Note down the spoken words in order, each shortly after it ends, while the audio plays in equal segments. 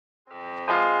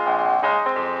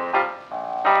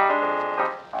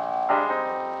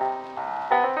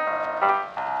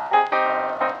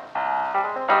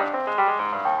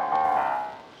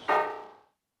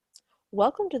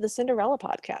Welcome to the Cinderella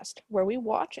podcast, where we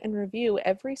watch and review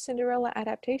every Cinderella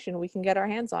adaptation we can get our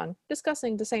hands on,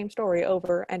 discussing the same story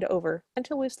over and over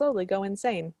until we slowly go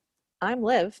insane. I'm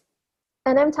Liv.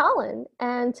 And I'm Talon,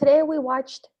 and today we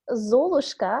watched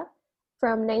Zolushka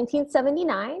from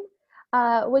 1979,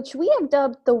 which we have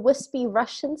dubbed the wispy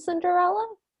Russian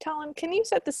Cinderella. Talon, can you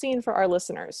set the scene for our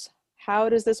listeners? How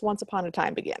does this Once Upon a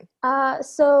Time begin?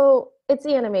 So it's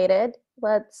animated.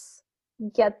 Let's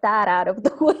get that out of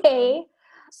the way.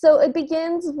 So it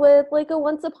begins with like a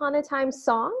Once Upon a Time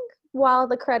song while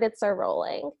the credits are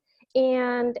rolling.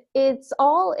 And it's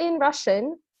all in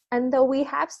Russian. And though we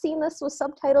have seen this with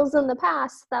subtitles in the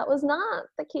past, that was not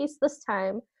the case this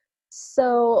time.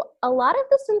 So a lot of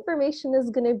this information is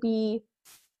going to be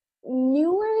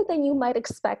newer than you might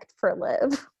expect for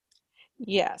Liv.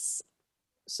 Yes.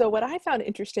 So what I found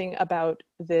interesting about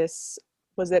this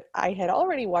was that I had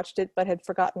already watched it, but had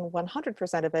forgotten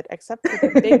 100% of it, except for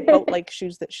the big boat-like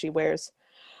shoes that she wears.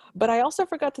 But I also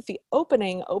forgot that the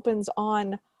opening opens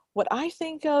on what I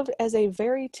think of as a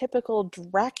very typical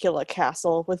Dracula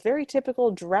castle with very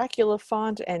typical Dracula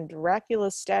font and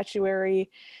Dracula statuary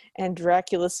and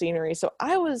Dracula scenery. So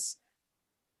I was,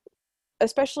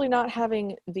 especially not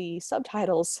having the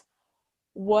subtitles,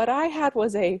 what I had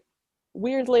was a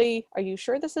weirdly, are you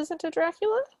sure this isn't a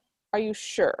Dracula? Are you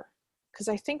sure? Because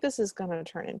I think this is going to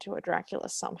turn into a Dracula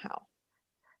somehow.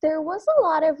 There was a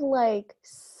lot of like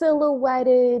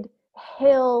silhouetted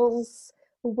hills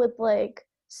with like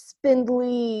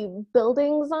spindly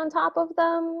buildings on top of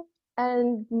them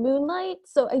and moonlight.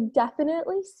 So I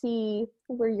definitely see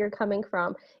where you're coming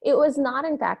from. It was not,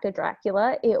 in fact, a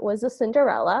Dracula. It was a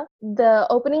Cinderella. The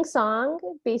opening song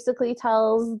basically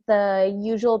tells the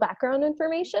usual background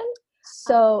information.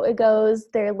 So it goes,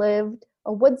 there lived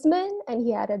a woodsman and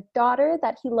he had a daughter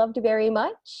that he loved very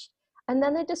much. And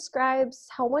then it describes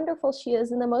how wonderful she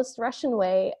is in the most Russian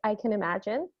way I can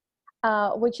imagine,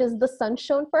 which is the sun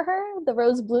shone for her, the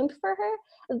rose bloomed for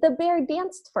her, the bear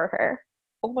danced for her.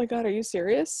 Oh my God, are you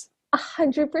serious?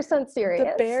 100% serious.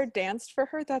 The bear danced for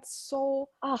her? That's so...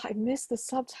 I missed the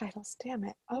subtitles. Damn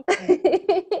it.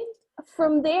 Okay.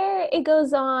 From there, it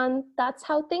goes on, that's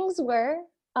how things were.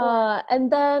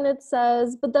 And then it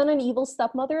says, but then an evil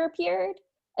stepmother appeared,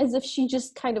 as if she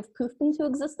just kind of poofed into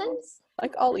existence.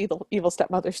 Like all evil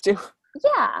stepmothers do.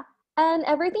 Yeah. And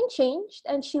everything changed,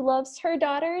 and she loves her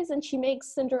daughters, and she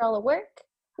makes Cinderella work.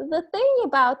 The thing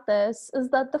about this is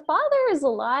that the father is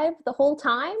alive the whole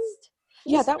time.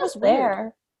 Yeah, that was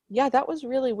weird. Yeah, that was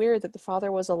really weird that the father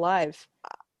was alive.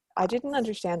 I didn't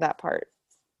understand that part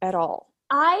at all.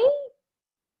 I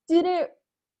didn't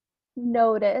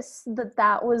notice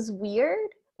that was weird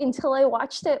until I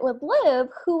watched it with Liv,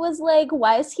 who was like,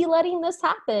 why is he letting this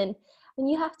happen? And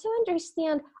you have to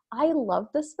understand, I love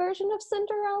this version of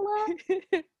Cinderella.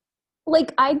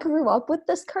 Like, I grew up with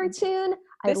this cartoon.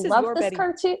 I love this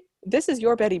cartoon. This is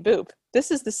your Betty Boop. This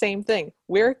is the same thing.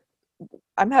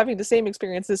 I'm having the same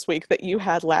experience this week that you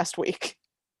had last week.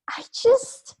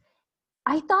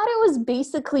 I thought it was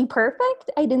basically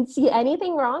perfect. I didn't see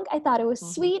anything wrong. I thought it was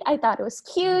sweet. I thought it was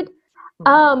cute.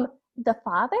 The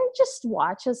father just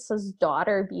watches his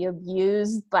daughter be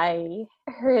abused by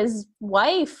his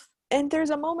wife. And there's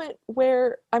a moment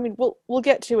where, I mean, we'll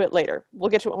get to it later. We'll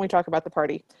get to it when we talk about the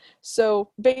party. So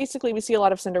basically, we see a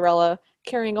lot of Cinderella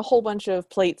carrying a whole bunch of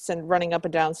plates and running up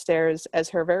and down stairs as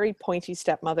her very pointy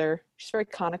stepmother. She's very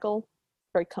conical,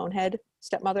 very conehead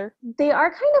stepmother. They are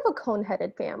kind of a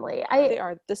cone-headed family. They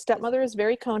are. The stepmother is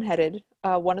very cone-headed.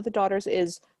 One of the daughters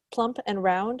is plump and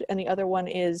round, and the other one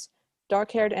is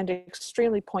dark-haired and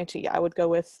extremely pointy. I would go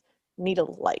with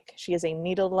needle-like. She is a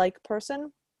needle-like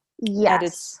person. Yes. And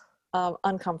it's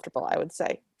uncomfortable, I would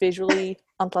say. Visually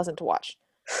unpleasant to watch.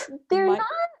 They're not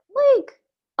like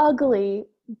ugly,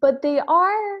 but they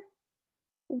are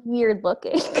weird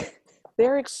looking.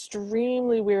 They're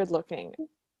extremely weird looking.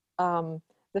 The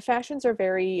fashions are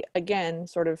very, again,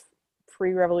 sort of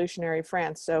pre-revolutionary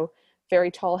France. So very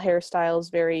tall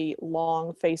hairstyles, very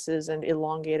long faces and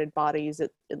elongated bodies.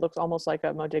 It looks almost like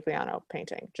a Modigliano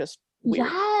painting. Just weird.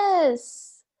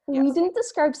 Yes. We didn't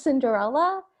describe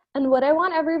Cinderella. And what I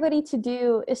want everybody to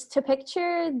do is to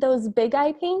picture those big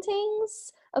eye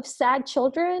paintings of sad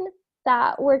children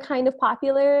that were kind of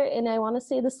popular in, I want to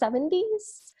say, the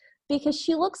 70s, because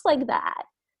she looks like that.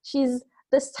 She's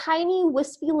this tiny,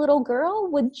 wispy little girl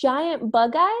with giant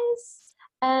bug eyes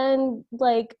and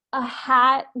like a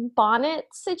hat bonnet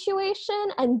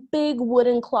situation and big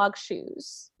wooden clog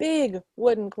shoes. Big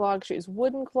wooden clog shoes.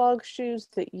 Wooden clog shoes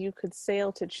that you could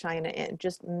sail to China in.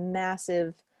 Just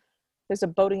massive. There's a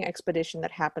boating expedition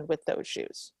that happened with those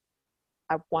shoes.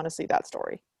 I want to see that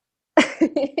story.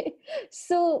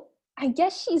 So I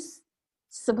guess she's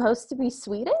supposed to be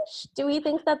Swedish. Do we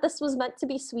think that this was meant to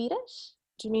be Swedish?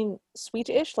 Do you mean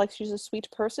sweetish, like she's a sweet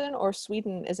person, or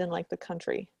Sweden is in like the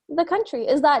country? The country.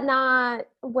 Is that not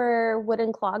where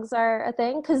wooden clogs are a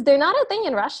thing? Because they're not a thing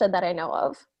in Russia that I know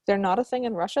of. They're not a thing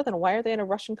in Russia? Then why are they in a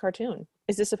Russian cartoon?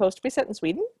 Is this supposed to be set in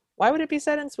Sweden? Why would it be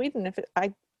set in Sweden if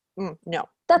no.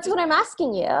 That's what I'm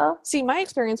asking you. See, my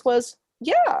experience was,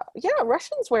 yeah,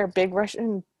 Russians wear big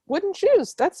Russian wooden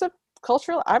shoes. That's a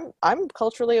cultural, I'm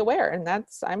culturally aware, and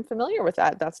I'm familiar with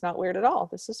that. That's not weird at all.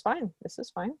 This is fine.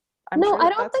 I'm No, sure I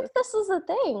don't think this is a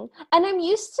thing. And I'm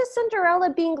used to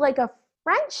Cinderella being like a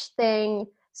French thing.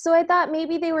 So I thought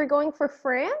maybe they were going for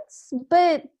France,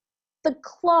 but the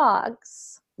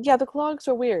clogs. Yeah, the clogs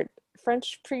are weird.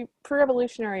 French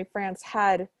pre-revolutionary France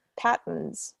had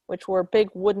pattens, which were big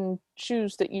wooden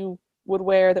shoes that you would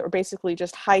wear that were basically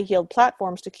just high-heeled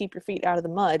platforms to keep your feet out of the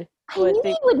mud. I knew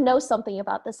you would know something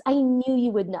about this. I knew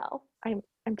you would know. I'm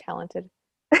talented.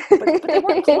 But they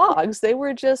weren't clogs. They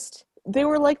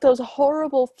were like those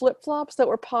horrible flip-flops that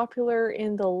were popular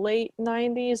in the late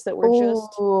 90s that were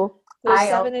just those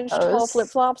 7-inch tall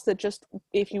flip-flops that just,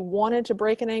 if you wanted to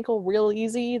break an ankle real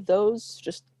easy, those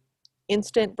just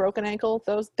instant broken ankle,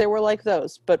 they were like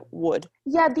those, but wood.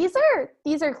 Yeah, these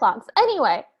are clogs.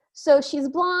 Anyway, so she's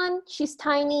blonde, she's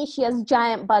tiny, she has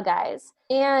giant bug eyes.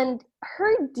 And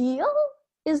her deal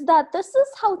is that this is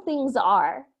how things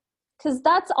are. Because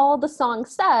that's all the song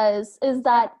says, is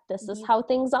that this is how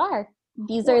things are.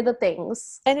 These are the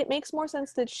things. And it makes more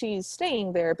sense that she's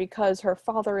staying there because her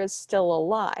father is still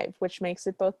alive, which makes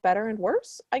it both better and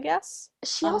worse, I guess.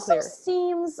 She also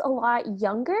seems a lot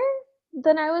younger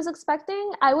than I was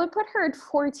expecting. I would put her at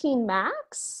 14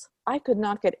 max. I could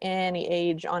not get any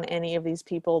age on any of these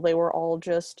people. They were all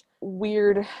just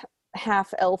weird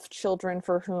half-elf children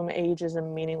for whom age is a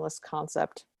meaningless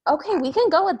concept. Okay, we can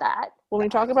go with that. When we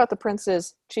talk about the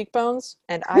prince's cheekbones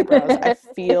and eyebrows, I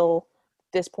feel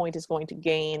this point is going to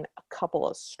gain a couple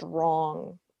of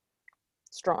strong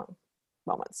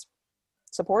moments.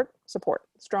 Strong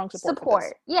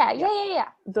support. Yeah.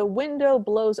 The window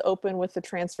blows open with the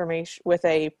transformation, with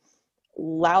a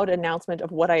loud announcement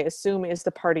of what I assume is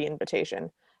the party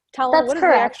invitation. Talon, what does the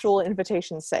actual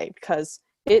invitation say? Because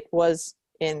it was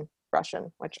in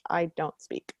Russian, which I don't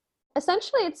speak.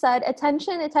 Essentially, it said,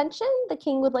 "Attention, attention, the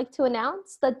king would like to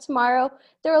announce that tomorrow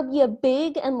there will be a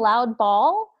big and loud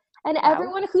ball, and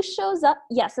everyone who shows up,"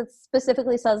 yes, it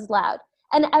specifically says loud,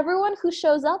 "and everyone who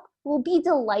shows up will be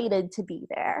delighted to be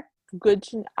there." Good.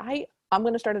 I'm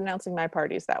going to start announcing my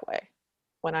parties that way.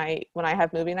 When I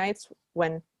have movie nights,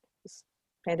 when this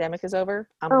pandemic is over,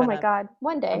 my God,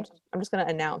 one day. I'm just going to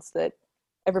announce that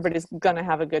everybody's going to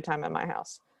have a good time at my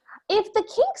house. If the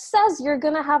king says you're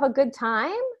going to have a good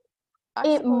time,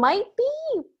 it might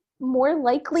be more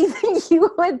likely than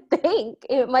you would think.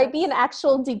 It might be an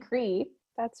actual decree.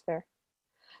 That's fair.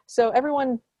 So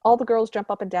all the girls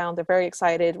jump up and down. They're very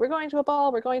excited. We're going to a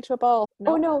ball. We're going to a ball.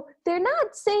 No. Oh, no. They're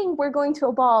not saying we're going to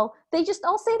a ball. They just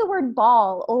all say the word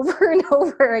ball over and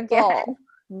over again. Ball.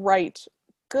 Right.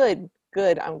 Good.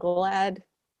 I'm glad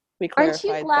we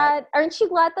clarified that. Aren't you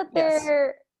glad that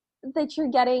that you're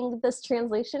getting this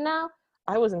translation now?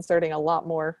 I was inserting a lot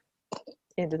more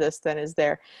into this than is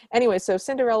there. Anyway, so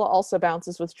Cinderella also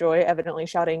bounces with joy, evidently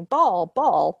shouting, "Ball,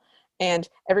 ball." And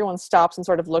everyone stops and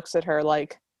sort of looks at her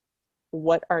like,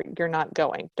 you're not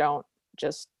going.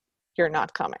 You're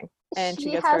not coming. And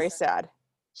she gets very sad.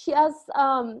 She has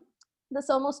this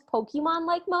almost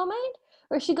Pokemon-like moment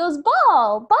where she goes,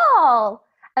 "Ball, ball,"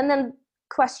 and then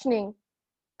questioning,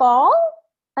 "Ball?"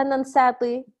 And then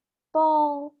sadly,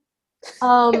 "Ball."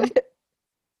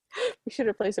 We should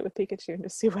replace it with Pikachu and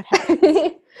just see what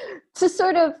happens. To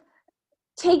sort of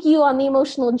take you on the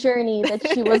emotional journey that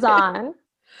she was on.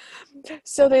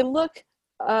 So they look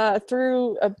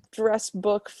through a dress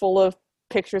book full of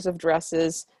pictures of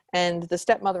dresses, and the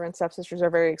stepmother and stepsisters are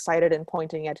very excited and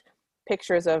pointing at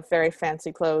pictures of very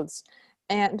fancy clothes.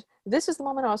 And this is the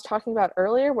moment I was talking about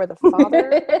earlier where the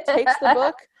father takes the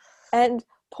book and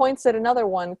points at another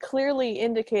one, clearly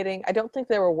indicating, I don't think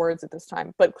there were words at this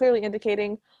time, but clearly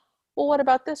indicating, well, what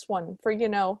about this one for,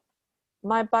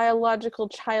 my biological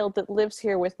child that lives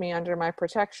here with me under my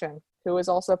protection, who is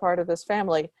also part of this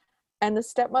family. And the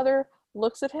stepmother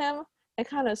looks at him and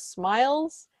kind of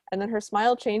smiles, and then her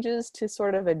smile changes to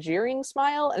sort of a jeering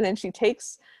smile, and then she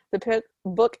takes the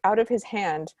book out of his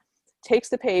hand, takes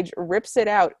the page, rips it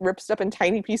up in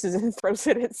tiny pieces, and throws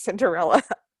it at Cinderella.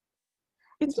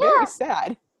 It's very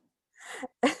sad.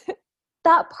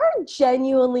 That part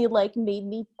genuinely made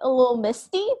me a little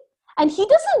misty. And he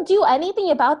doesn't do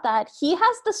anything about that. He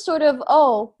has this sort of,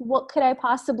 oh, what could I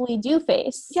possibly do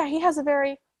face? Yeah, he has a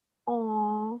very,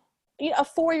 Aw. A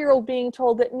 4-year-old being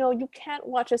told that no, you can't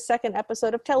watch a second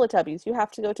episode of Teletubbies. You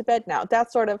have to go to bed now.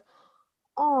 That sort of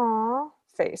aw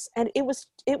face. And it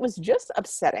was just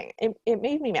upsetting. It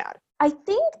made me mad. I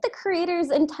think the creators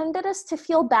intended us to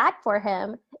feel bad for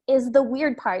him is the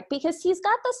weird part, because he's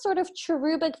got this sort of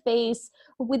cherubic face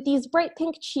with these bright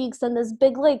pink cheeks and this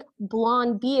big like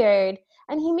blonde beard,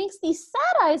 and he makes these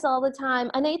sad eyes all the time,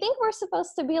 and I think we're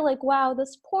supposed to be like, wow,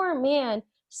 this poor man,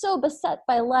 so beset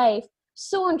by life,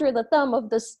 so under the thumb of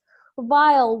this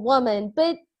vile woman,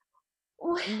 but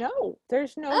No,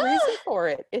 there's no reason for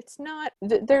it. It's not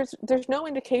there's no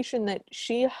indication that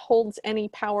she holds any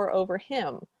power over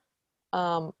him,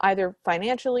 either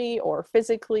financially or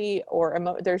physically or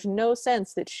there's no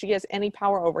sense that she has any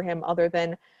power over him other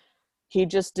than he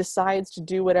just decides to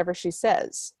do whatever she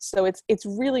says. So it's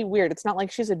really weird. It's not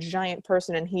like she's a giant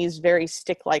person and he's very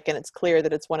stick-like, and it's clear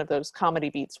that it's one of those comedy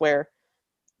beats where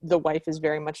the wife is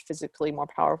very much physically more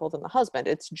powerful than the husband.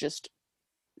 It's just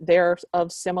they're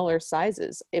of similar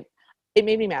sizes. It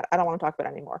made me mad. I don't want to talk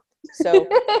about it anymore. So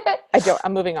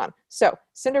I'm moving on. So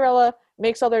Cinderella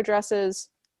makes all their dresses.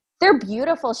 They're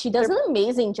beautiful. She does an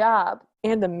amazing job.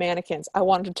 And the mannequins. I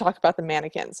wanted to talk about the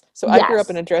mannequins. So Yes. I grew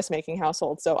up in a dressmaking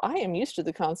household, so I am used to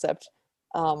the concept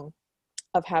of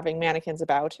having mannequins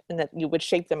about, and that you would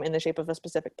shape them in the shape of a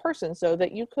specific person so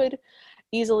that you could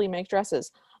easily make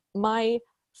dresses. My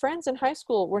friends in high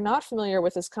school were not familiar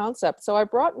with this concept, so I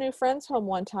brought new friends home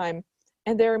one time,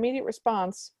 and their immediate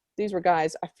response, these were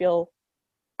guys,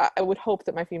 I would hope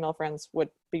that my female friends would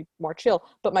be more chill,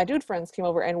 but my dude friends came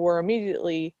over and were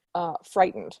immediately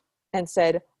frightened and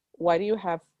said, why do you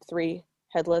have 3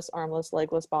 headless, armless,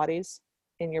 legless bodies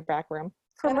in your back room?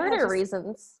 For murder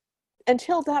reasons.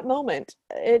 Until that moment,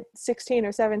 at 16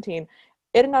 or 17,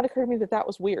 it had not occurred to me that that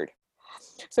was weird.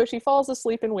 So she falls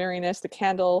asleep in weariness, the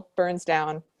candle burns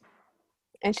down,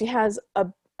 and she has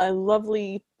a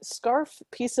lovely scarf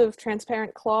piece of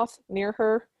transparent cloth near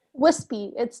her.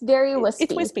 Wispy. It's very wispy.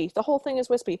 It's wispy. The whole thing is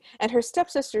wispy. And her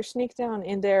stepsisters sneak down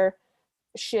in their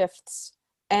shifts,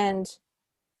 and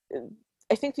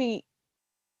I think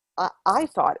I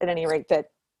thought, at any rate,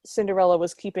 that Cinderella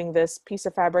was keeping this piece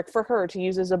of fabric for her to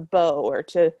use as a bow or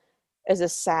as a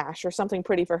sash or something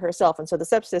pretty for herself. And so the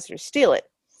stepsisters steal it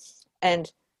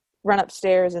and run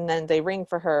upstairs, and then they ring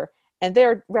for her, and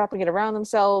they're wrapping it around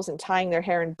themselves and tying their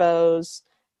hair in bows,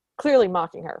 clearly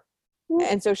mocking her.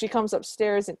 And so she comes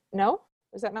upstairs and no?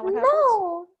 Is that not what happens?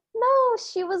 No,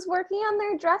 she was working on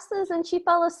their dresses and she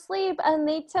fell asleep, and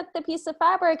they took the piece of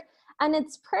fabric, and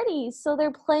it's pretty, so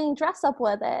they're playing dress up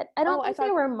with it. I thought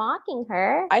they were mocking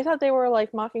her. I thought they were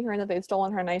like mocking her and that they'd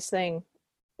stolen her nice thing.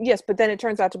 Yes, but then it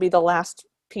turns out to be the last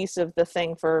piece of the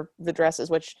thing for the dresses,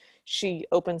 which she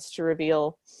opens to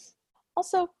reveal.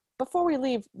 Also, before we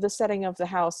leave the setting of the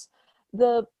house,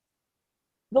 the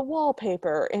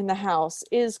wallpaper in the house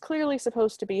is clearly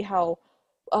supposed to be how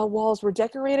walls were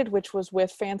decorated, which was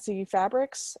with fancy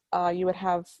fabrics. You would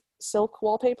have silk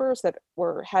wallpapers that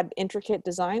had intricate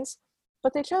designs,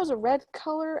 but they chose a red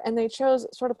color, and they chose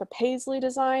sort of a paisley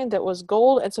design that was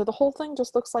gold, and so the whole thing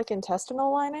just looks like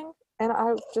intestinal lining, and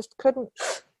I just couldn't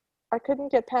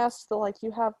get past the, like,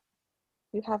 you have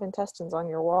intestines on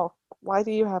your wall. Why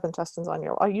do you have intestines on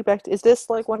your wall? Is this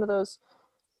like one of those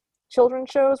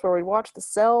children's shows where we watch the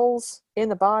cells in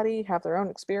the body have their own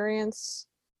experience?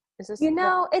 Is this,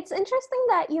 it's interesting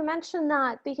that you mentioned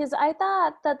that, because I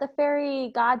thought that the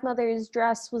fairy godmother's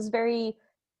dress was very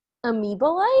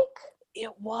amoeba-like.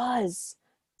 It was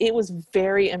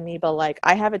very amoeba-like.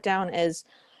 I have it down as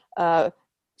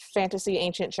fantasy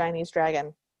ancient Chinese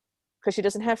dragon, because she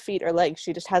doesn't have feet or legs.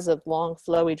 She just has a long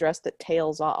flowy dress that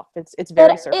tails off. It's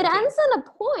very serpentine. It ends in a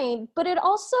point, but it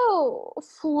also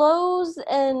flows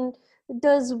and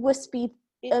does wispy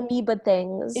amoeba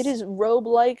things. It is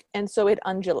robe-like, and so it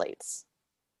undulates.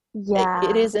 Yeah.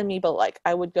 It is amoeba-like.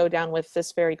 I would go down with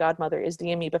this fairy godmother is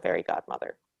the amoeba fairy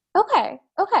godmother. Okay.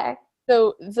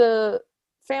 So the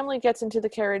family gets into the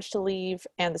carriage to leave,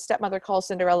 and the stepmother calls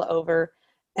Cinderella over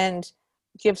and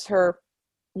gives her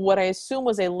what I assume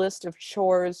was a list of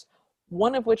chores,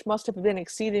 one of which must have been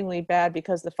exceedingly bad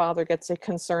because the father gets a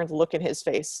concerned look in his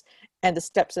face, and the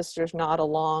stepsisters nod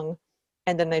along,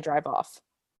 and then they drive off.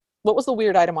 What was the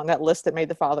weird item on that list that made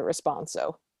the father respond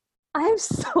so? I'm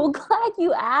so glad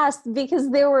you asked,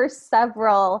 because there were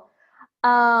several.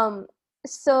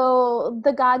 So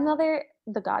the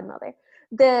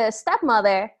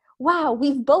stepmother, wow,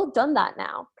 we've both done that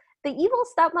now. The evil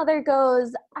stepmother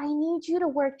goes, I need you to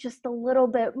work just a little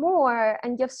bit more,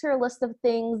 and gives her a list of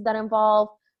things that involve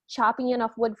chopping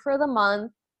enough wood for the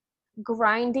month,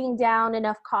 grinding down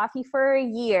enough coffee for a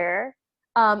year,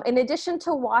 In addition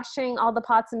to washing all the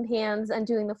pots and pans and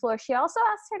doing the floor, she also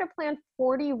asked her to plant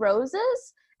 40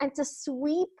 roses and to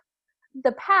sweep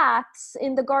the paths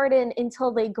in the garden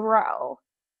until they grow.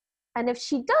 And if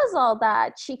she does all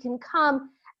that, she can come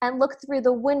and look through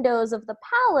the windows of the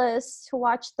palace to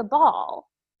watch the ball,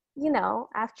 Is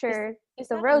after is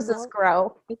the that a roses norm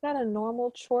grow. is that a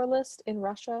normal chore list in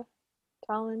Russia,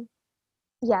 Talon?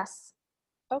 Yes.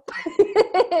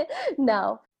 Okay.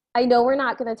 No. I know we're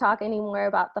not going to talk anymore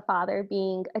about the father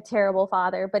being a terrible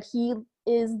father, but he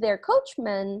is their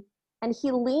coachman, and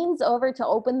he leans over to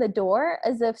open the door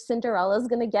as if Cinderella's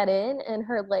going to get in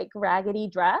her like raggedy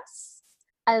dress.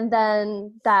 And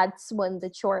then that's when the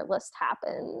chore list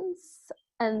happens.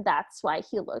 And that's why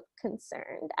he looked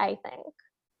concerned, I think.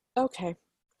 Okay.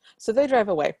 So they drive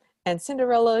away, and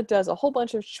Cinderella does a whole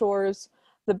bunch of chores.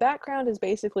 The background is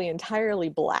basically entirely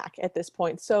black at this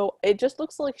point, so it just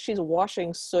looks like she's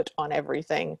washing soot on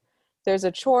everything. There's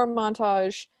a chore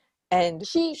montage, and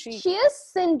She is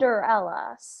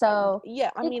Cinderella, so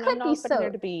yeah, I it mean, could be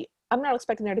so. I'm not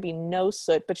expecting there to be no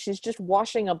soot, but she's just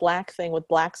washing a black thing with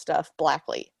black stuff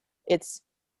blackly. It's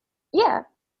Yeah.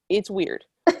 it's weird.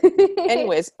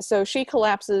 Anyways, so she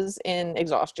collapses in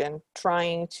exhaustion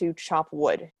trying to chop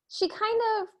wood. She kind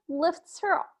of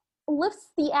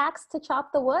lifts the axe to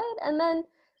chop the wood and then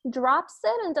drops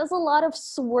it and does a lot of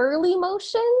swirly Oh,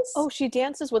 motions. she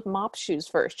dances with mop shoes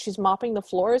first. She's mopping the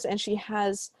floors and she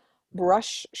has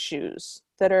brush shoes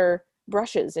that are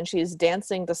brushes and she's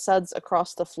dancing the suds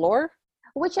across the floor.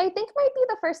 Which I think might be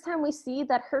the first time we see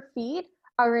that her feet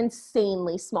are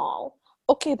insanely small.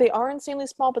 Okay, they are insanely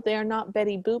small, but they are not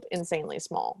Betty Boop insanely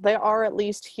small. They are at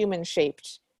least human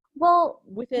shaped. Well,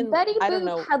 Within, Betty I don't Boop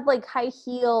know, had like high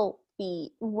heel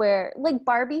feet where like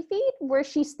Barbie feet where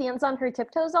she stands on her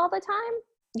tiptoes all the time,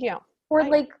 yeah. or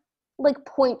I like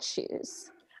point shoes.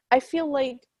 I feel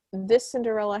like this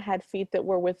Cinderella had feet that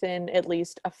were within at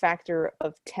least a factor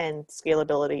of 10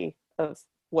 scalability of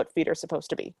what feet are supposed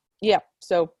to be. Yeah,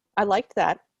 so I liked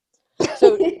that.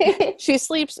 So she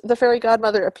sleeps, the fairy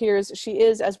godmother appears. She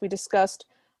is, as we discussed,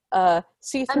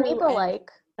 see-through Amoeba and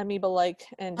like amoeba-like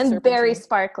and and very serpentine.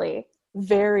 sparkly.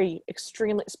 Very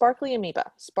extremely sparkly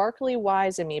amoeba, sparkly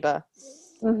wise amoeba,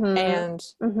 Mhm. and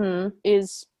Mhm.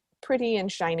 is pretty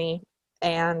and shiny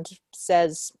and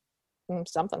says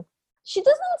something. She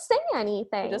doesn't say She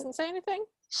anything. doesn't say anything.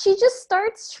 She just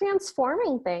starts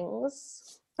transforming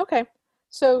things. Okay.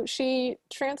 So she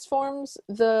transforms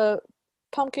the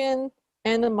pumpkin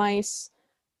and the mice,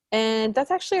 and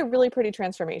that's actually a really pretty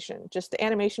transformation. Just the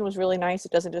animation was really nice.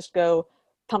 It doesn't just go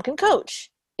pumpkin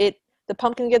coach. The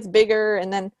pumpkin gets bigger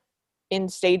and then in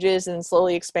stages and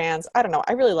slowly expands. I don't know.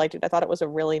 I really liked it. I thought it was a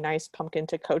really nice pumpkin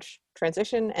to coach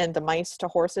transition, and the mice to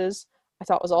horses I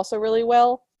thought was also really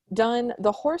well done.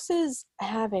 The horses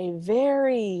have a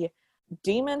very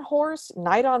demon horse,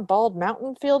 Night on Bald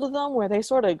Mountain feel to them, where they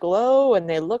sort of glow and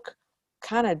they look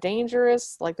kind of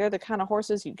dangerous. Like they're the kind of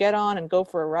horses you get on and go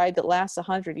for a ride that lasts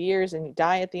 100 years and you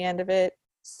die at the end of it,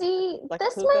 See, like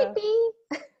Puka.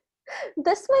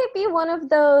 this might be one of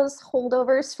those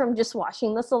holdovers from just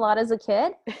watching this a lot as a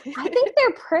kid. I think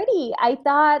they're pretty. I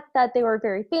thought that they were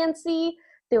very fancy.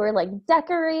 They were like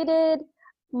decorated.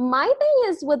 My thing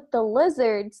is with the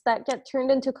lizards that get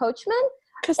turned into coachmen.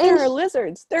 Because And there are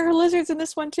lizards. There are lizards in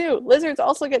this one too. Lizards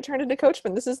also get turned into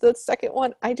coachmen. This is the second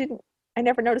one. I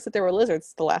never noticed that there were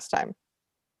lizards the last time.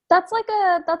 that's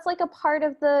like a part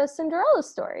of the Cinderella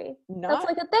story. That's Not,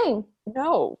 like a thing.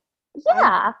 no.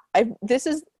 I, Yeah. this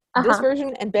Uh-huh.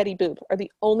 version and Betty Boop are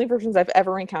the only versions I've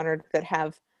ever encountered that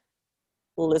have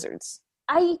lizards.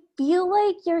 I feel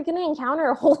like you're gonna encounter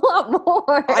a whole lot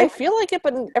more. I feel like it,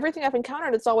 but in everything I've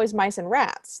encountered, it's always mice and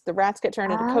rats. The rats get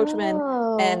turned into coachmen,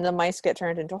 and Oh. the mice get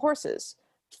turned into horses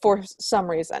for some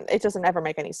reason. It doesn't ever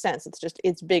make any sense. It's just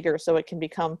it's bigger, so it can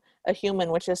become a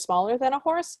human, which is smaller than a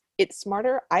horse. It's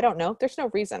smarter. I don't know. There's no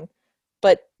reason.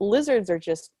 But lizards are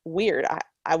just weird.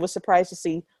 I was surprised to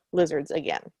see lizards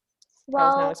again. I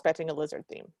was not Well, expecting a lizard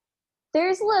theme.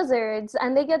 there's lizards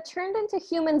and they get turned into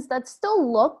humans that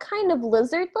still look kind of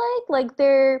lizard-like. Like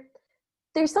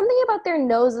there's something about their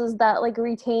noses that like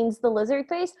retains the lizard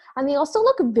face, and they also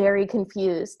look very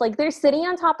confused. Like they're sitting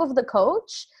on top of the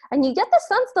coach and you get the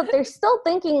sense that they're still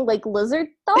thinking like lizard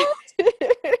thoughts.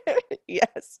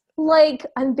 Yes. Like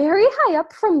I'm very high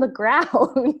up from the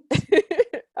ground.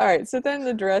 All right, so then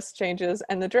the dress changes,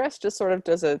 and the dress just sort of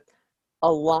does a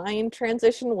line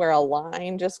transition where a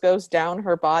line just goes down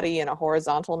her body in a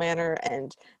horizontal manner,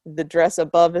 and the dress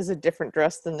above is a different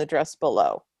dress than the dress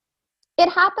below. It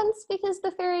happens because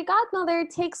the fairy godmother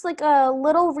takes like a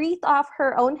little wreath off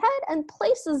her own head and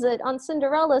places it on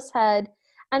Cinderella's head.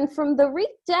 And from the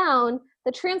wreath down,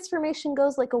 the transformation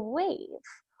goes like a wave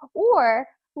or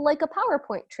like a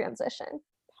PowerPoint transition.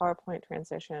 PowerPoint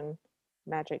transition,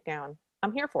 magic gown.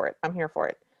 I'm here for it. I'm here for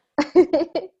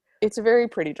it. It's a very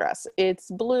pretty dress.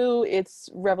 It's blue. It's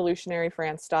revolutionary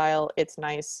France style. It's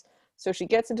nice. So she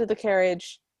gets into the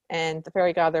carriage, and the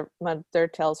fairy godmother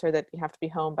tells her that you have to be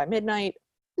home by midnight.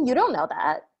 You don't know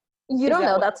that. You Is don't that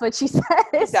know what, that's what she is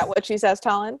says. that what she says,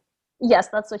 Talon? Yes,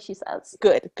 that's what she says.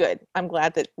 Good, good. I'm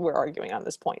glad that we're arguing on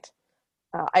this point.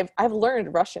 I've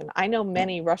learned Russian. I know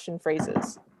many Russian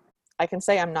phrases. I can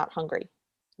say I'm not hungry.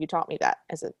 You taught me that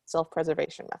as a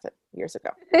self-preservation method years ago.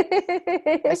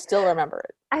 I still remember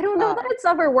it. I don't know that it's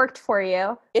ever worked for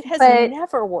you, It has but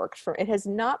never worked for it has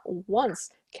not once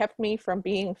kept me from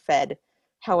being fed.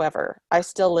 However, I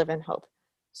still live in hope.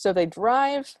 So they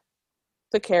drive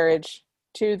the carriage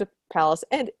to the palace.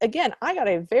 And again, I got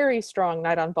a very strong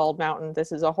Night on Bald Mountain.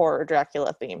 This is a horror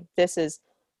Dracula theme. This is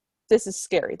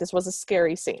scary. This was a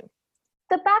scary scene.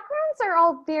 the backgrounds are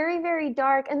all very, very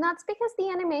dark, and that's because the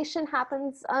animation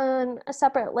happens on a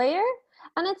separate layer.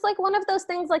 And it's like one of those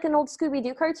things like in old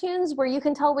Scooby-Doo cartoons where you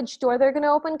can tell which door they're going to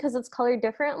open because it's colored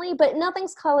differently, but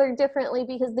nothing's colored differently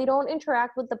because they don't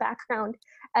interact with the background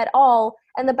at all.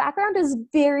 And the background is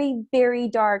very, very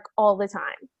dark all the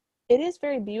time. It is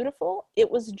very beautiful. It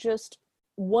was just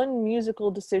one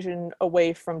musical decision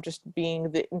away from just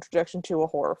being the introduction to a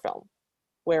horror film,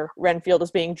 where Renfield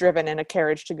is being driven in a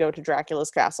carriage to go to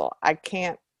Dracula's castle. I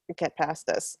can't get past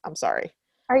this. I'm sorry.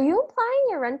 Are you implying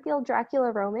a Renfield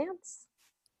Dracula romance?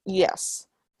 Yes.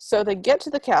 So they get to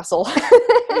the castle.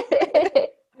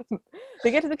 They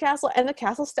get to the castle, and the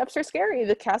castle steps are scary.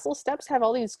 The castle steps have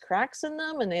all these cracks in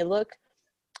them, and they look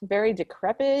very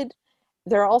decrepit.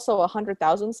 There are also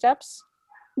 100,000 steps.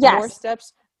 More Yes,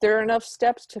 steps. There are enough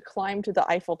steps to climb to the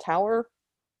Eiffel Tower.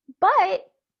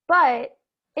 but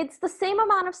it's the same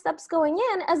amount of steps going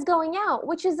in as going out,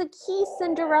 which is a key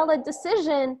Cinderella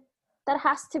decision that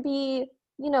has to be,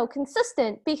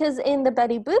 consistent, because in the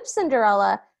Betty Boop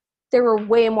Cinderella, there were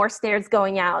way more stairs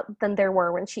going out than there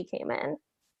were when she came in.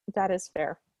 That is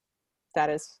fair.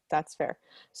 That's fair.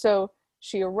 So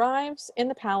she arrives in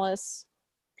the palace.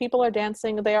 People are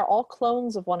dancing. They are all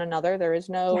clones of one another. There is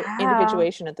no Yeah.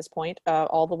 individuation at this point.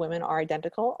 All the women are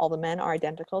identical. All the men are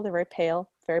identical. They're very pale,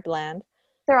 very bland.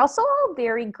 They're also all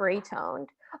very gray toned.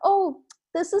 Oh,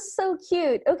 this is so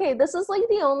cute. Okay, this is like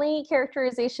the only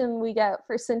characterization we get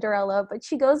for Cinderella, but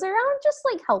she goes around just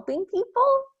like helping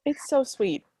people. It's so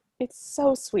sweet. It's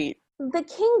so sweet. The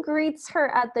king greets her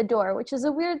at the door, which is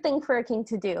a weird thing for a king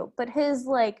to do, but his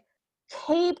like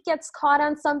cape gets caught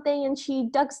on something and she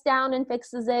ducks down and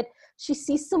fixes it. She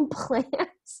sees some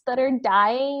plants that are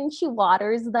dying and she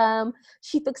waters them.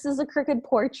 She fixes a crooked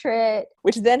portrait.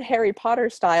 Which then Harry Potter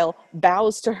style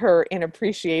bows to her in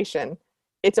appreciation.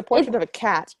 It's a portrait of a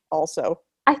cat also.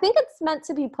 I think it's meant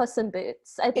to be Puss in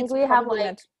Boots. I think It's we have probably like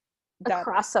meant a that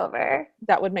crossover.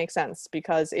 that would make sense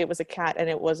because it was a cat and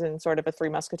it was in sort of a Three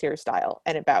Musketeers style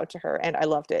and it bowed to her and I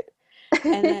loved it.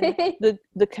 And then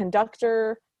the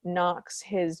conductor knocks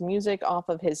his music off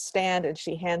of his stand and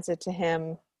she hands it to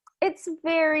him. It's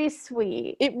very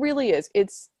sweet. It really is.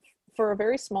 It's for a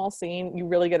very small scene, you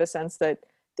really get a sense that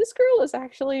this girl is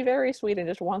actually very sweet and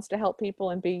just wants to help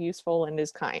people and be useful and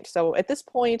is kind. So at this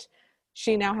point,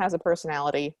 she now has a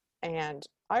personality and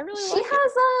I really She like it.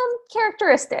 has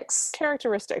characteristics.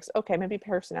 Characteristics. Okay, maybe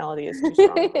personality is too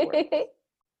strong of a word.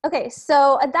 Okay,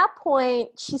 so at that point,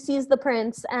 she sees the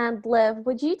prince, and Liv,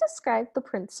 would you describe the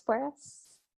prince for us?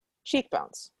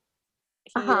 Cheekbones.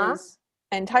 He Uh-huh. is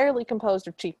entirely composed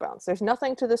of cheekbones. There's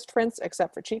nothing to this prince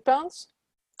except for cheekbones.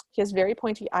 He has very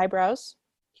pointy eyebrows.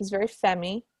 He's very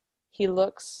femmy. He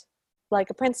looks like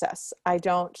a princess.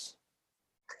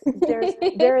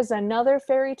 There is another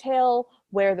fairy tale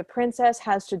where the princess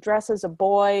has to dress as a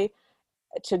boy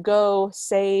to go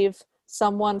save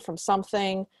someone from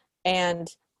something,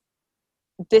 and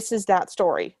this is that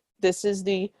story. This is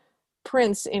the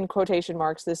prince in quotation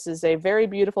marks. This is a very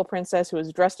beautiful princess who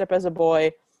is dressed up as a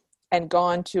boy and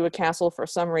gone to a castle for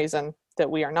some reason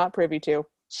that we are not privy to.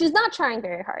 She's not trying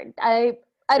very hard. I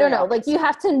don't Very know. obvious. Like, you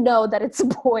have to know that it's a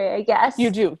boy, I guess.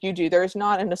 You do. There is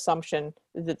not an assumption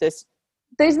that this.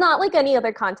 There's not like any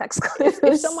other context clues.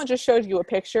 If someone just showed you a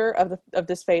picture of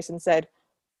this face and said,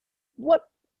 "What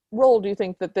role do you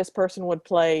think that this person would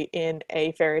play in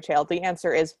a fairy tale?" The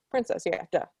answer is princess. Yeah,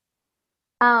 duh.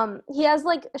 He has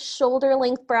like shoulder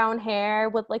length brown hair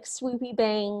with like swoopy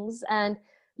bangs and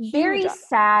Huge, very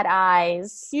sad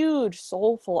eyes. huge,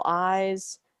 soulful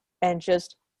eyes, and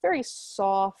just very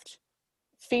soft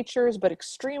features, but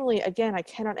extremely. Again, I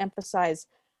cannot emphasize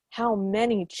how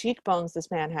many cheekbones this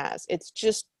man has. It's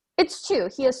It's two.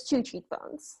 He has two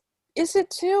cheekbones. Is it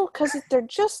too? Because they're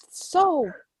just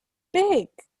so big.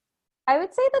 I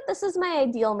would say that this is my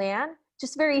ideal man.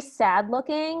 Just very sad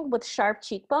looking with sharp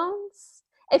cheekbones.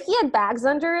 If he had bags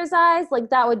under his eyes, like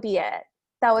that would be it.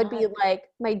 That would be That like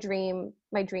my dream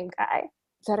guy.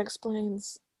 that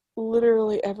explains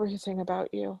literally everything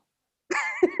about you.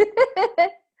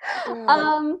 God.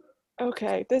 um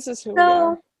Okay, this is who we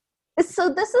are. so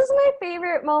so this is my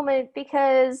favorite moment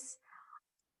because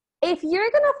if you're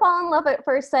gonna fall in love at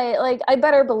first sight, like I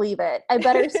better believe it. I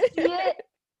better see it,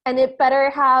 and it better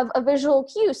have a visual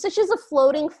cue, such as a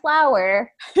floating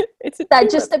flower It's a that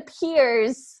tulip. just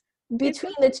appears It's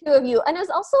between the two of you, and is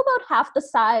also about half the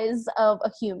size of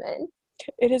a human.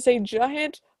 it is a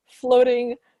giant,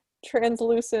 floating,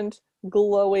 translucent,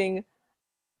 glowing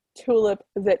tulip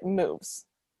that moves.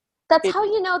 That's It how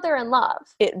you know they're in love.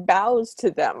 it bows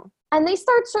to them. And they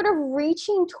start sort of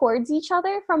reaching towards each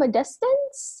other from a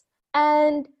distance,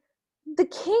 and the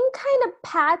king kind of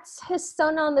pats his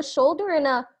son on the shoulder in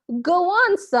a go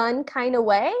on son kind of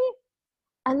way,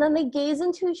 and then they gaze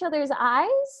into each other's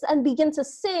eyes and begin to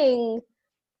sing,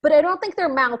 but I don't think their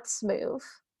mouths move.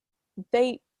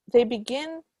 They they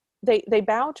begin they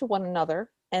bow to one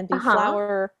another, and the Uh-huh.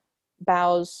 flower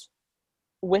bows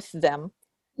with them,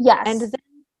 and Yes. then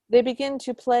they begin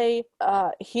to play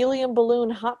helium balloon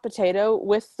hot potato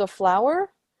with the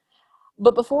flower.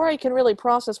 But before I can really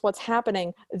process what's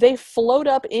happening, they float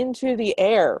up into the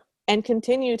air and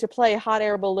continue to play hot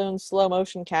air balloon slow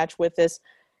motion catch with this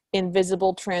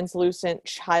invisible, translucent,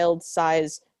 child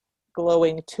size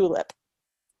glowing tulip.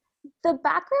 The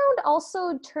background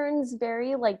also turns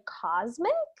very like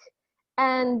cosmic,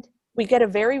 and We get a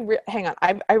very hang on.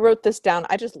 I wrote this down.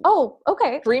 I just oh,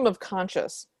 okay. stream of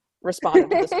conscious responded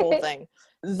to this whole thing.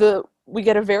 The We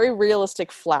get a very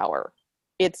realistic flower.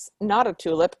 It's not a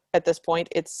tulip at this point.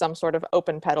 It's some sort of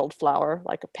open petaled flower,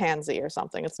 like a pansy or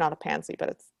something. It's not a pansy, but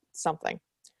it's something.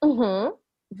 Mhm.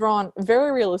 Drawn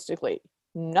very realistically.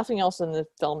 Nothing else in the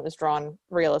film is drawn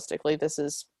realistically. This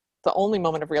is the only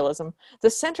moment of realism. The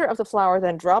center of the flower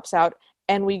then drops out,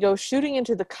 and we go shooting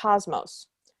into the cosmos.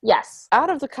 Yes. Out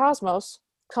of the cosmos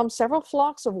come several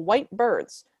flocks of white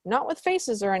birds, not with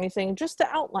faces or anything, just the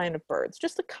outline of birds,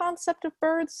 just the concept of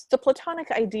birds, the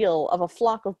platonic ideal of a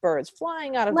flock of birds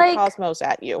flying out of the Like cosmos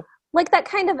at you. that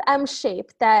kind of M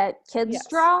shape that kids Yes,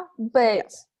 draw, but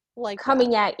yes, like that.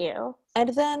 coming at you. And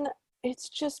then it's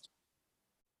just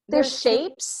There's there's two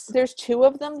shapes. there's two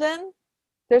of them then.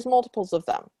 There's multiples of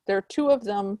them. There are two of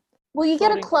them Well, you get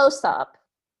a floating. close up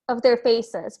of their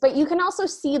faces, but you can also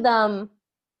see them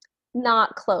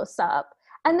not close up.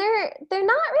 And they're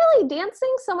not really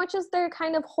dancing so much as they're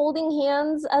kind of holding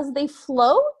hands as they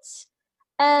float.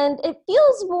 And it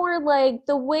feels more like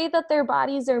the way that their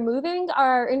bodies are moving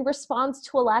are in response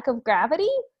to a lack of gravity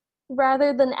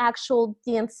rather than actual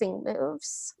dancing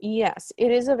moves. Yes,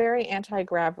 it is a very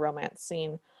anti-grav romance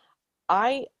scene.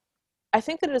 I I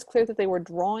think that it is clear that they were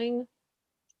drawing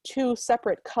two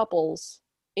separate couples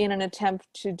in an attempt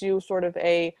to do sort of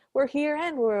a we're here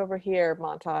and we're over here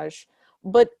montage.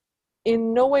 But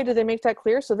in no way do they make that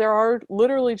clear. So there are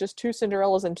literally just two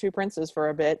Cinderellas and two princes for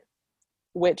a bit,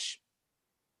 which,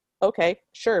 okay,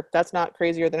 sure, that's not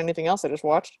crazier than anything else I just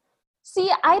watched. See,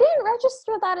 I didn't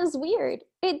register that as weird.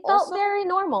 It felt Also, very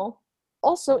normal.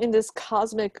 also in this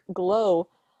cosmic glow,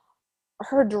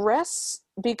 her dress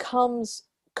becomes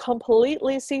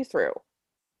completely see-through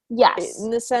in Yes.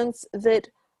 the sense that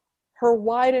her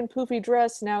wide and poofy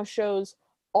dress now shows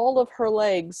all of her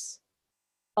legs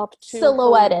up to her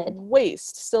Silhouetted.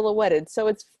 waist, silhouetted. So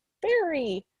it's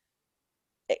very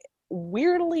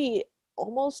weirdly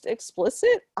almost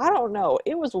explicit. I don't know.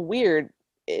 It was weird.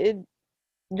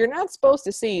 You're not supposed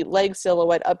to see leg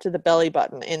silhouette up to the belly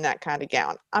button in that kind of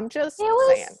gown. I'm just It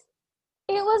saying. was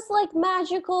it was like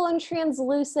magical and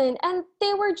translucent, and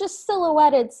they were just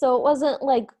silhouetted, so it wasn't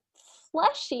like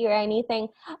fleshy or anything.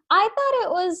 I thought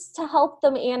it was to help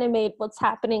them animate what's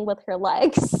happening with her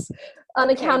legs on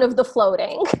account Okay, of the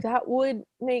floating. that would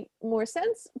make more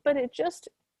sense, but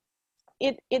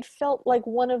it felt like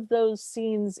one of those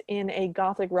scenes in a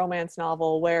gothic romance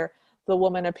novel where the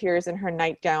woman appears in her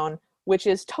nightgown, which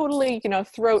is totally,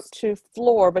 throat to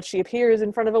floor, but she appears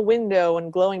in front of a window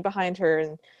and glowing behind her,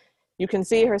 and you can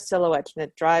see her silhouette, and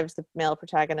it drives the male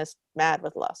protagonist mad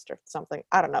with lust or something.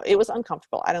 I don't know. It was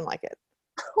uncomfortable. I didn't like it.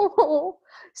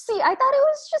 See, I thought it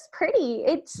was just pretty.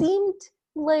 It seemed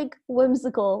like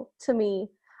whimsical to me.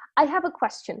 I have a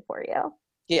question for you.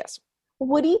 Yes.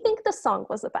 What do you think the song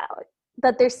was about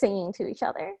that they're singing to each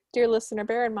other? Dear listener,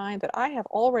 bear in mind that I have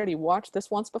already watched this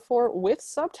once before with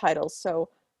subtitles, so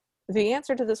the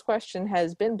answer to this question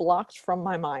has been blocked from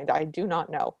my mind. I do not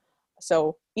know.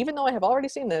 So even though I have already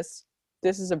seen this,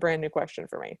 this is a brand new question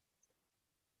for me.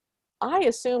 I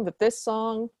assume that this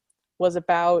song was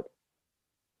about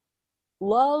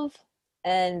love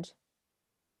and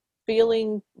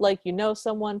feeling like you know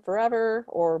someone forever,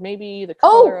 or maybe the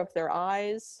color Oh, of their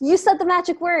eyes. you said the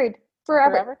magic word.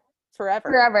 Forever. Forever? Forever.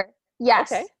 Forever.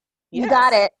 Yes. Okay. You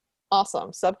got Yes. it.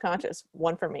 Awesome. Subconscious.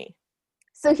 One for me.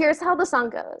 So here's how the song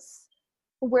goes.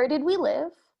 Where did we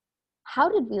live? How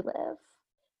did we live?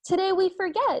 Today we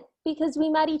forget because we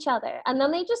met each other. And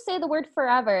then they just say the word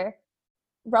forever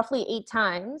roughly 8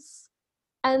 times.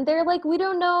 And they're like, we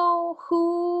don't know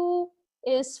who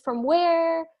is from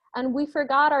where, and we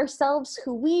forgot ourselves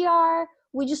who we are.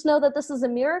 We just know that this is a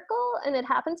miracle and it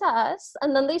happened to us.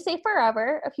 And then they say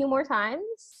forever a few more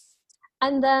times.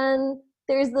 And then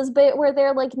there's this bit where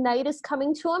they're like, night is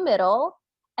coming to a middle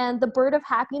and the bird of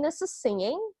happiness is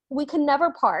singing. We can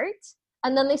never part.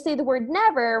 And then they say the word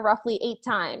never roughly 8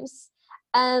 times.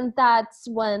 And that's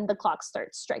when the clock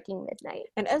starts striking midnight.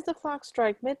 And as the clock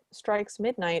strikes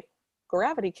midnight,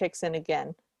 gravity kicks in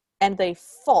again, and they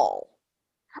fall.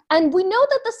 And we know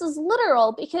that this is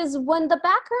literal because when the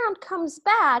background comes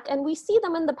back and we see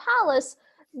them in the palace,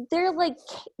 they're like,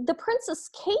 the princess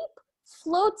cape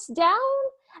floats down,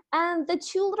 and the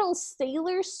 2 little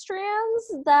sailor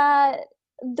strands that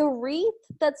the wreath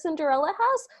that Cinderella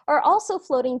has are also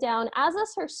floating down, as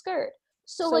is her skirt.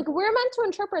 So like, we're meant to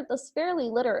interpret this fairly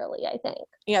literally, I think.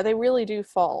 Yeah, they really do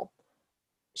fall.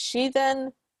 She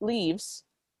then leaves,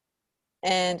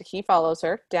 and he follows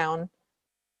her down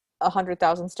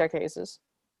 100,000 staircases.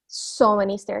 So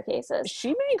many staircases.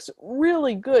 She makes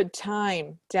really good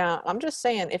time down. I'm just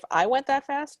saying, if I went that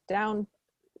fast down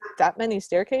that many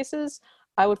staircases,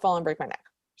 I would fall and break my neck.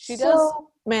 She does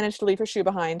manage to leave her shoe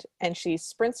behind, and she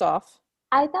sprints off.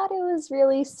 I thought it was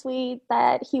really sweet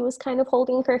that he was kind of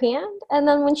holding her hand, and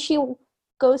then when she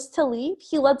goes to leave,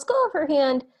 he lets go of her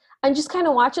hand and just kind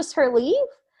of watches her leave.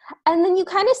 And then you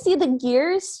kind of see the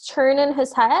gears turn in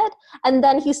his head, and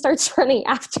then he starts running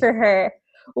after her,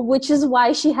 which is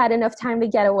why she had enough time to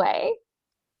get away.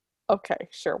 Okay,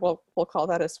 sure. We'll call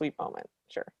that a sweet moment.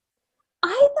 Sure. I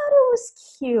thought it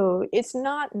was cute. It's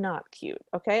not cute,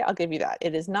 okay? I'll give you that.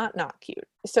 It is not cute.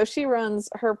 So she runs,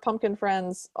 her pumpkin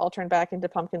friends all turn back into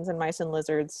pumpkins and mice and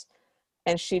lizards,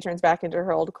 and she turns back into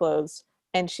her old clothes,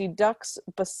 and she ducks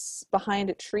behind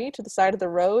a tree to the side of the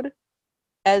road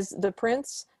as the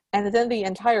prince and then the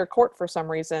entire court, for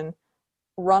some reason,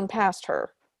 run past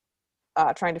her,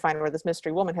 trying to find where this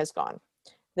mystery woman has gone.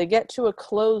 They get to a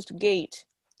closed gate,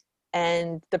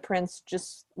 and the prince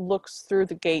just looks through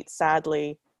the gate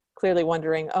sadly, clearly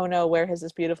wondering, oh no, where has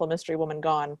this beautiful mystery woman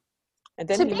gone? And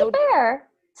then To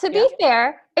be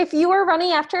fair, if you were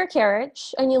running after a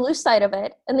carriage and you lose sight of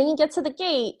it, and then you get to the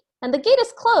gate, and the gate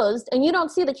is closed, and you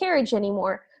don't see the carriage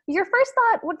anymore, your first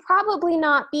thought would probably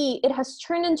not be, it has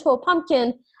turned into a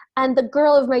pumpkin, and the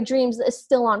girl of my dreams is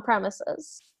still on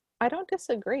premises. I don't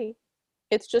disagree.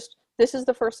 It's just, this is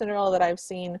the first Cinderella that I've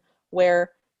seen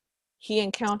where he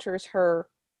encounters her,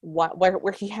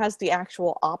 where he has the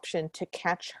actual option to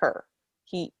catch her.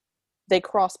 They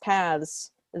cross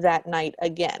paths that night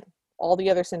again. All the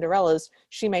other Cinderellas,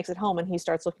 she makes it home and he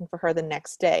starts looking for her the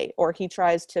next day, or he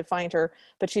tries to find her,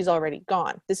 but she's already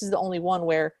gone. This is the only one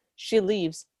where she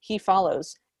leaves, he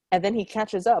follows, and then he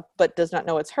catches up, but does not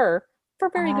know it's her for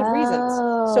very good reasons.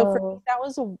 So for me, that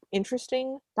was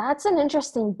interesting. That's an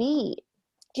interesting beat.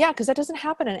 Yeah, because that doesn't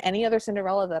happen in any other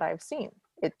Cinderella that I've seen.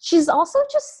 She's also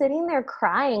just sitting there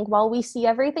crying while we see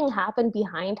everything happen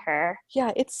behind her.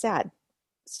 Yeah, it's sad.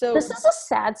 So this is a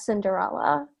sad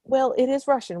Cinderella. Well, it is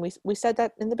Russian. We said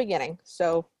that in the beginning,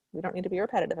 so we don't need to be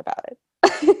repetitive about it.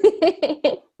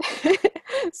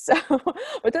 So,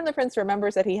 but then the prince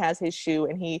remembers that he has her shoe.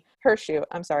 He has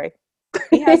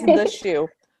the shoe,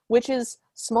 which is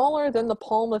smaller than the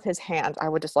palm of his hand, I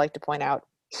would just like to point out.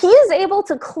 He is able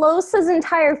to close his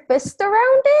entire fist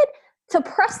around it to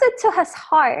press it to his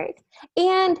heart.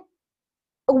 And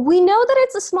we know that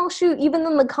it's a small shoe even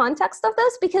in the context of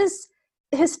this, because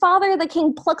his father, the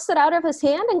king, plucks it out of his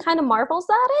hand and kind of marvels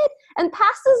at it and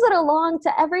passes it along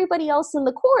to everybody else in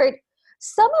the court,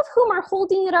 some of whom are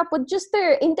holding it up with just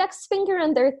their index finger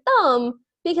and their thumb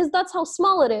because that's how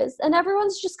small it is. And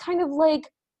everyone's just kind of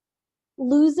like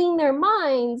losing their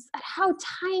minds at how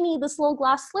tiny this little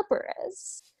glass slipper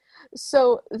is.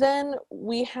 So then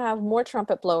we have more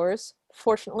trumpet blowers.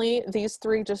 Fortunately, these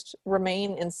 3 just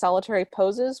remain in solitary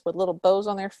poses with little bows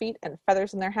on their feet and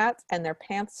feathers in their hats, and their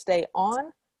pants stay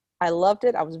on. I loved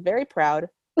it. I was very proud.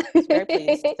 I was very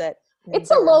pleased that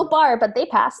it's a low bar, but they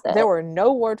passed it. There were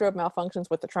no wardrobe malfunctions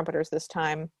with the trumpeters this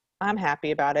time. I'm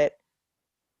happy about it.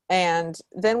 And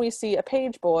then we see a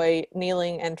page boy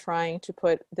kneeling and trying to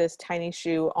put this tiny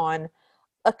shoe on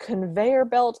a conveyor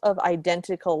belt of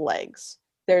identical legs.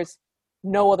 There's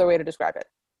no other way to describe it.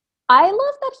 I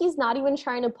love that he's not even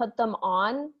trying to put them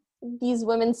on these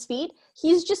women's feet.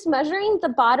 He's just measuring the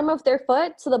bottom of their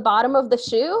foot to the bottom of the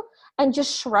shoe and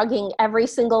just shrugging every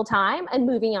single time and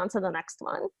moving on to the next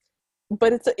one.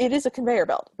 But it is a conveyor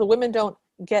belt. The women don't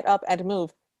get up and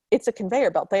move. It's a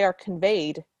conveyor belt. They are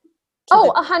conveyed to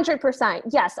Oh, the 100%.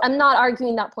 Yes, I'm not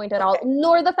arguing that point at all, okay.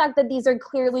 nor the fact that these are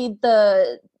clearly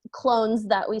the clones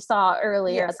that we saw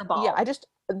earlier at Yes. the Yeah,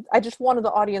 ball. I just wanted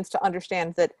the audience to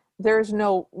understand that there's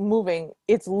no moving.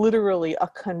 It's literally a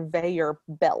conveyor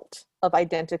belt of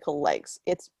identical legs.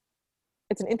 It's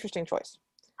an interesting choice.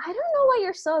 I don't know why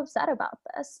you're so upset about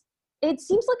this. It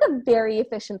seems like a very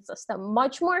efficient system,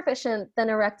 much more efficient than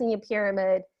erecting a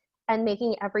pyramid and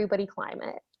making everybody climb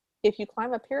it. If you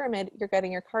climb a pyramid, you're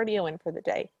getting your cardio in for the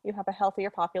day. You have a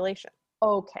healthier population.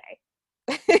 Okay.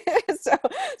 so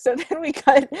so then we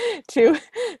cut to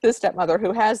the stepmother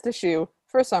who has the shoe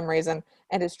for some reason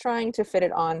and is trying to fit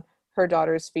it on her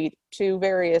daughter's feet to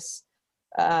various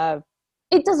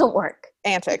It doesn't work.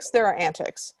 antics. There are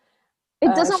antics.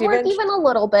 It doesn't work even a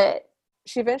little bit.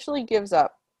 She eventually gives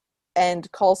up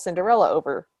and calls Cinderella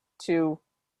over to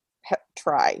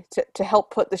try to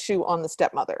help put the shoe on the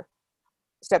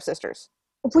stepsisters.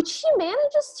 Which she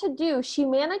manages to do. She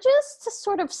manages to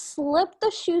sort of slip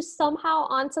the shoe somehow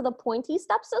onto the pointy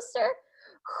stepsister,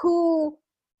 who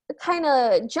kind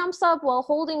of jumps up while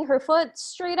holding her foot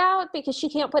straight out because she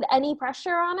can't put any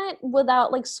pressure on it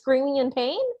without like screaming in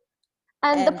pain.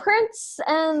 And the prince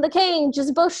and the king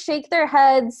just both shake their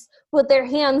heads with their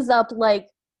hands up like,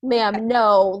 ma'am,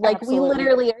 no. Like, absolutely. We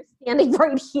literally are standing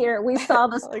right here. We saw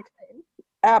this. Like,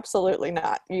 absolutely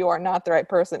not. You are not the right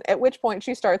person. At which point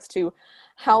she starts to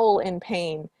howl in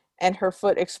pain and her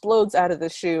foot explodes out of the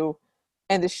shoe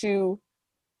and the shoe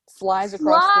flies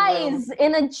across the room.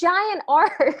 In a giant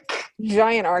arc.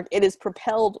 Giant arc. It is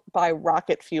propelled by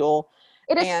rocket fuel.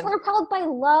 It is propelled by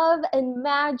love and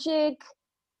magic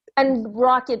and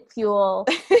rocket fuel.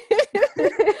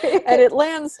 And it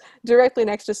lands directly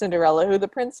next to Cinderella, who the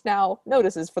prince now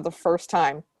notices for the first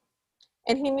time.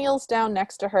 And he kneels down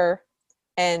next to her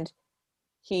and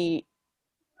he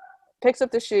picks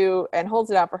up the shoe and holds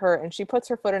it out for her, and she puts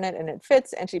her foot in it and it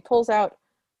fits, and she pulls out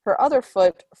her other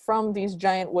foot from these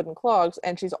giant wooden clogs,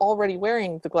 and she's already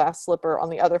wearing the glass slipper on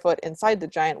the other foot inside the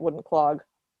giant wooden clog.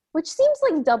 Which seems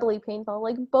like doubly painful.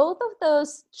 Like, both of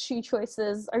those shoe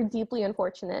choices are deeply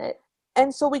unfortunate.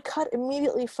 And so we cut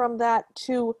immediately from that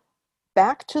to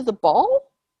back to the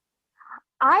ball?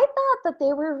 I thought that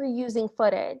they were reusing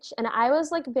footage, and I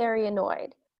was like very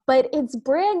annoyed. But it's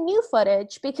brand new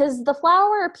footage because the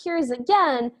flower appears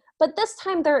again, but this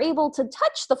time they're able to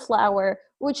touch the flower,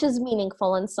 which is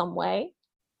meaningful in some way.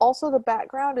 Also, the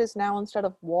background is now, instead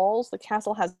of walls, the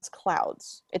castle has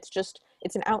clouds.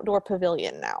 It's an outdoor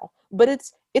pavilion now. But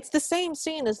it's the same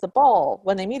scene as the ball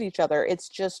when they meet each other. It's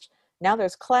just, now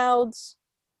there's clouds.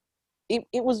 It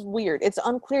was weird. It's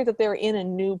unclear that they're in a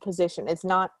new position. It's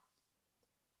not,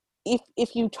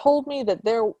 if you told me that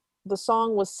the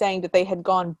song was saying that they had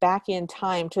gone back in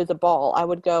time to the ball, I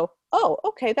would go, oh,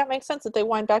 okay, that makes sense that they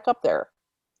wind back up there.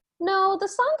 No, the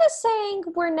song is saying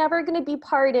we're never going to be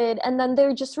parted, and then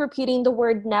they're just repeating the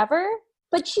word never.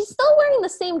 But she's still wearing the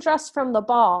same dress from the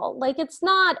ball. Like, it's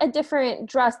not a different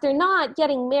dress. They're not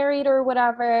getting married or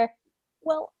whatever.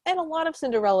 Well, and a lot of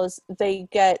Cinderellas,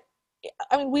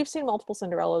 we've seen multiple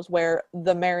Cinderellas where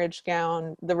the marriage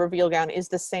gown, the reveal gown, is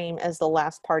the same as the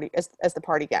last party, as the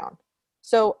party gown.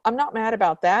 So I'm not mad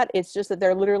about that. It's just that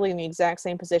they're literally in the exact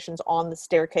same positions on the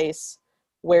staircase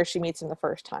where she meets him the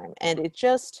first time. And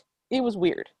it was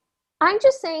weird. I'm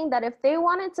just saying that if they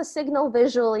wanted to signal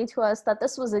visually to us that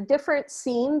this was a different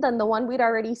scene than the one we'd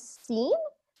already seen,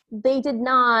 they did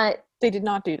not. They did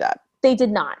not do that. They did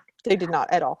not. They did not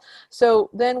at all. So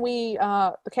then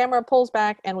the camera pulls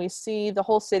back and we see the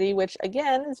whole city, which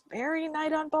again is very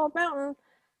Night on Bald Mountain.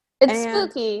 It's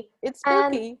spooky. It's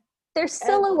spooky. And they're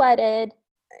silhouetted.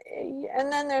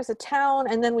 And then there's a town,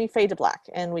 and then we fade to black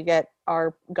and we get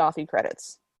our gothy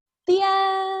credits. The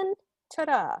end.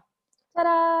 Ta-da.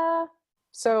 Ta-da.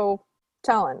 So,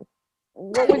 Talon,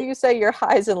 what would you say your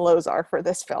highs and lows are for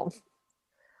this film?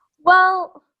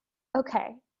 Well,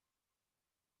 okay.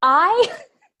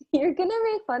 You're gonna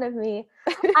make fun of me.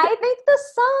 I think the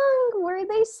song where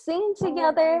they sing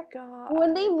together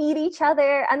when they meet each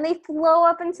other and they flow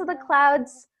up into the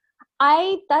clouds,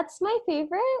 that's my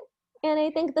favorite. And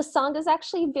I think the song is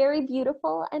actually very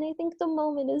beautiful. And I think the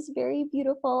moment is very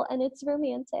beautiful and it's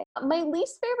romantic. My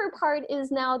least favorite part is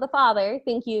now the father.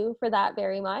 Thank you for that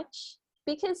very much.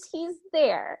 Because he's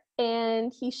there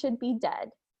and he should be dead.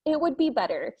 It would be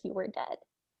better if he were dead.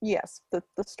 Yes, the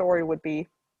story would be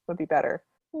better.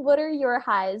 What are your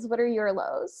highs? What are your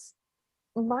lows?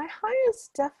 My high is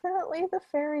definitely the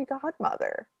fairy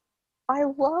godmother. I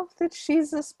love that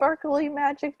she's a sparkly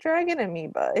magic dragon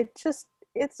amoeba. It's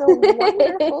a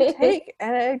wonderful take,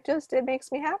 and it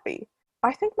makes me happy.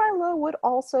 I think my low would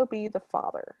also be the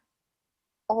father.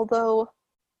 Although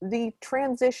the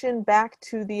transition back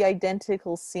to the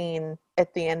identical scene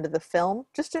at the end of the film,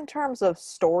 just in terms of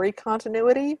story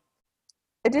continuity,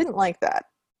 I didn't like that.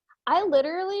 I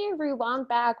literally rewound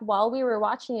back while we were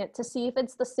watching it to see if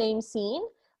it's the same scene,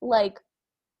 like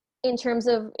in terms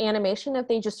of animation, if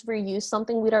they just reuse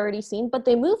something we'd already seen, but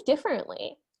they move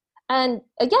differently. And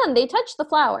again, they touch the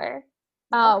flower,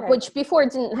 Okay. which before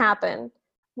didn't happen.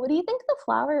 What do you think the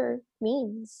flower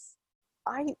means?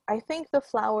 I think the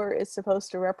flower is supposed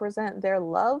to represent their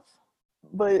love,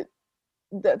 but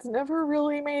that's never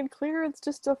really made clear. It's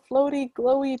just a floaty,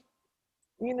 glowy,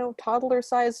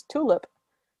 toddler-sized tulip.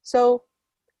 So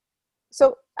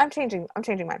I'm changing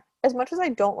mine. As much as I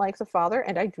don't like the father,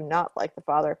 and I do not like the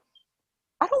father,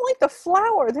 I don't like the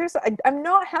flower. I'm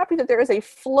not happy that there is a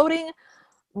floating,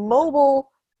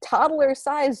 mobile,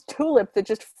 toddler-sized tulip that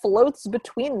just floats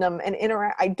between them and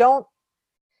interact. I don't.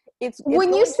 It's When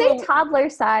you going say to. toddler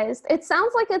sized, it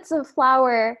sounds like it's a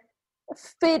flower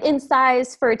fit in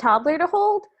size for a toddler to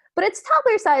hold, but it's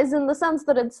toddler sized in the sense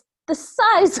that it's the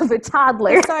size of a The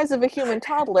toddler. size of a human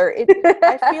toddler.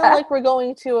 I feel like we're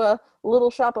going to a Little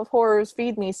Shop of Horrors,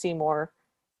 Feed Me Seymour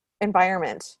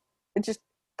environment. It just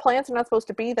plants are not supposed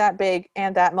to be that big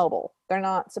and that mobile. They're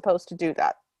not supposed to do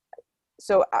that.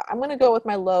 So I'm going to go with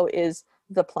my low is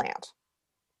the plant.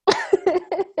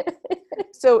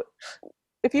 So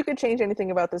if you could change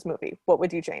anything about this movie, what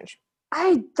would you change?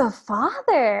 The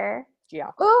father.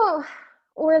 Yeah. Oh,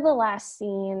 or the last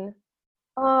scene.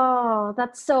 Oh,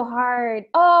 that's so hard.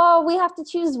 Oh, we have to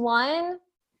choose one.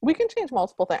 We can change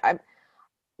multiple things.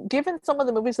 Given some of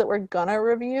the movies that we're gonna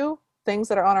review, things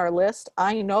that are on our list,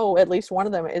 I know at least one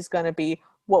of them is gonna be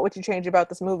what would you change about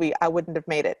this movie? I wouldn't have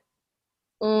made it.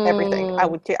 Everything. Mm.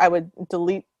 I would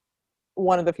delete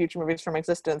one of the future movies from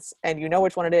existence, and you know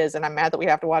which one it is, and I'm mad that we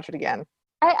have to watch it again.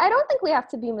 I don't think we have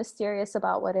to be mysterious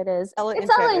about what it is. Ella It's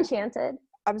Ella Enchanted. Enchanted.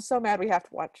 I'm so mad we have to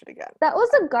watch it again. That was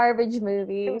a garbage It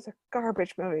movie. was a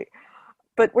garbage movie.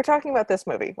 But we're talking about this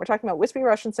movie. We're talking about Wispy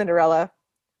Russian Cinderella.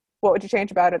 What would you change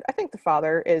about it? I think the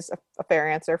father is a fair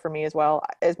answer for me as well.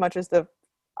 As much as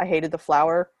I hated the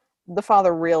flower, the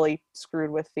father really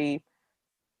screwed with the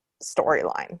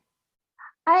storyline.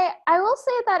 I will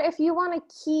say that if you want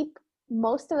to keep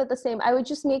most of it the same, I would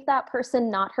just make that person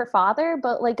not her father,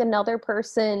 but like another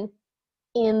person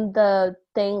in the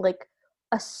thing, like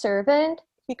a servant.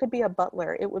 He could be a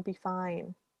butler. It would be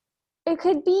fine. It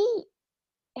could be,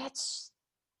 it's,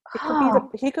 oh,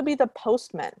 He could be the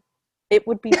postman. It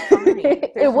would be fine.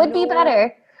 it would be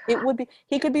better. It would be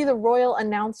he could be the royal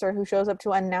announcer who shows up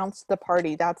to announce the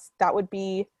party. That would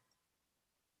be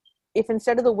if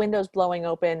instead of the windows blowing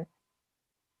open,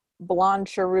 blonde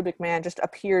cherubic man just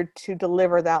appeared to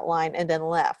deliver that line and then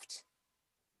left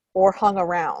or hung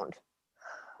around.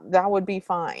 That would be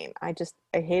fine. I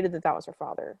hated that was her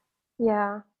father.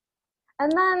 Yeah.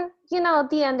 And then,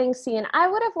 the ending scene, I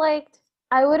would have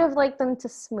liked them to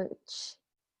smooch.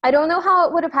 I don't know how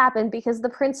it would have happened because the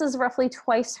prince is roughly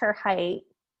twice her height.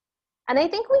 And I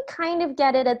think we kind of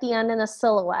get it at the end in a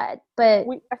silhouette, but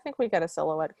I think we got a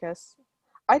silhouette kiss.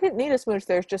 I didn't need a smooch.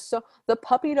 There's just the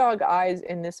puppy dog eyes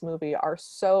in this movie are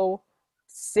so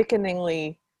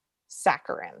sickeningly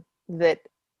saccharine that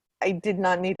I did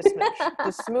not need a smooch.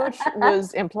 The smooch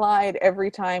was implied every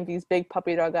time these big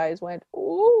puppy dog eyes went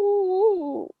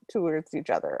ooh towards each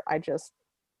other. I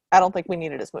don't think we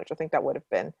needed a smooch. I think that would have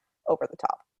been over the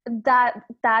top.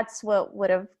 that's what would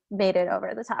have made it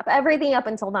over the top. Everything up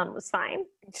until then was fine.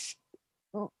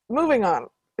 Moving on.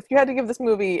 If you had to give this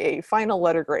movie a final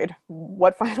letter grade,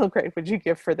 what final grade would you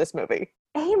give for this movie?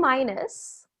 A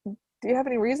minus. Do you have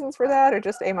any reasons for that or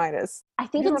just A minus? I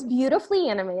think it's beautifully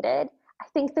animated. I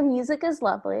think the music is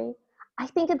lovely. I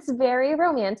think it's very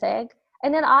romantic.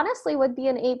 And it honestly would be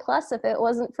an A plus if it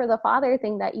wasn't for the father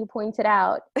thing that you pointed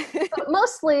out. But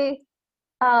mostly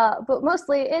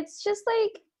it's just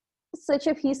like such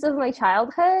a piece of my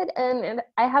childhood, and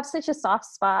I have such a soft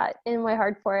spot in my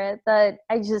heart for it that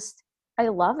I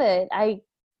love it. I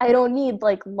don't need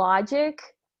like logic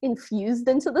infused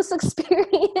into this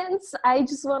experience. I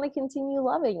just want to continue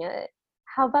loving it.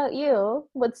 How about you?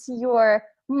 What's your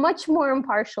much more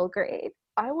impartial grade?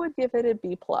 I would give it a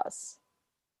B plus.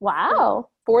 Wow.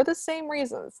 For the same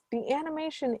reasons. The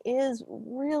animation is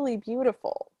really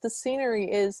beautiful. The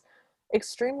scenery is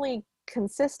extremely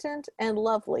consistent and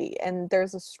lovely, and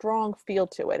there's a strong feel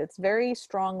to it. It's very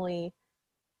strongly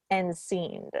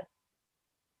enseamed.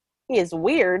 He is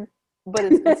weird, but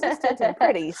it's consistent and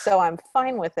pretty, so I'm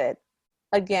fine with it.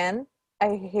 Again,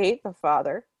 I hate the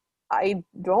father. I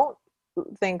don't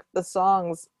think the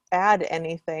songs add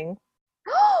anything.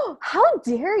 How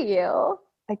dare you?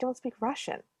 I don't speak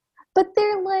Russian. But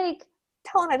they're like,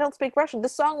 Telling I don't speak Russian. The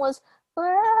song was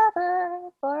forever,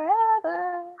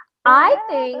 forever, I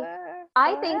think forever,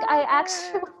 I think I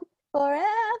actually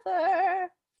forever,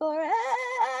 forever,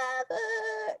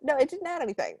 forever. No, it didn't add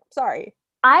anything. Sorry.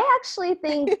 I actually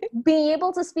think being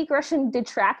able to speak Russian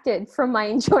detracted from my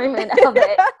enjoyment of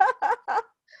it.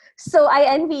 So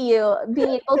I envy you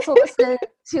being able to listen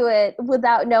to it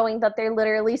without knowing that they're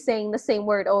literally saying the same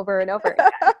word over and over again.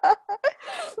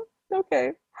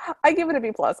 Okay. I give it a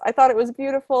B plus. I thought it was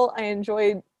beautiful. I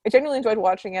genuinely enjoyed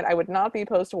watching it. I would not be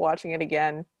opposed to watching it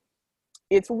again.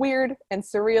 It's weird and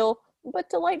surreal, but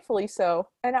delightfully so.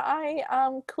 And I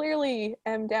clearly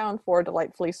am down for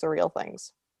delightfully surreal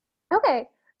things. Okay,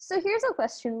 so here's a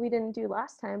question we didn't do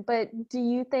last time, but do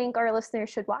you think our listeners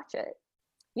should watch it?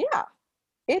 Yeah,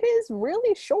 it is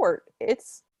really short. I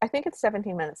think it's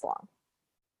 17 minutes long.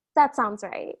 That sounds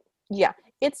right. Yeah,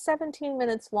 it's 17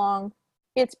 minutes long.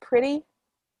 It's pretty.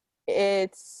 I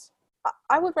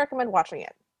would recommend watching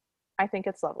it. I think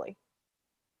it's lovely.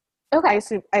 Okay.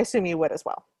 I assume you would as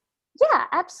well. Yeah,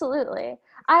 absolutely.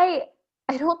 I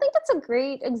I don't think it's a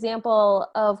great example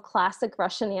of classic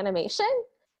Russian animation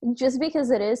just because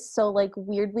it is so like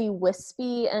weirdly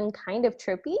wispy and kind of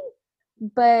trippy,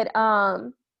 but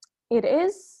it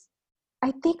is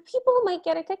I think people might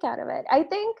get a kick out of it. I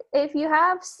think if you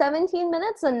have 17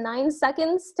 minutes and 9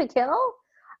 seconds to kill,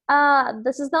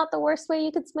 this is not the worst way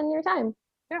you could spend your time.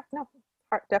 Yeah, no,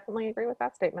 definitely agree with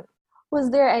that statement. Was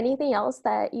there anything else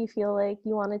that you feel like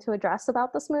you wanted to address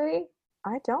about this movie?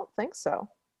 I don't think so.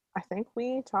 I think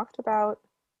we talked about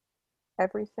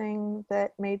everything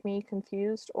that made me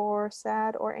confused or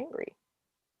sad or angry.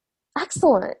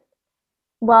 Excellent.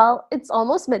 Well, it's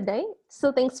almost midnight,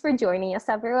 so thanks for joining us,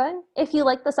 everyone. If you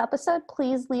like this episode,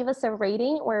 please leave us a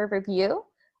rating or a review.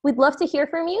 We'd love to hear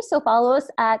from you, so follow us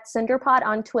at Cinderpod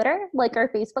on Twitter, like our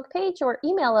Facebook page, or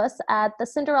email us at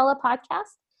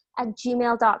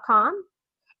thecinderellapodcast@gmail.com.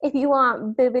 If you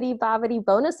want bibbity bobbity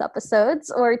bonus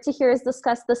episodes or to hear us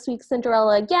discuss this week's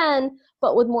Cinderella again,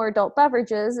 but with more adult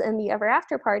beverages and the Ever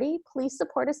After Party, please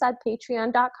support us at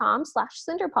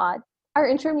patreon.com/cinderpod. Our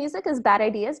intro music is Bad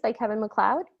Ideas by Kevin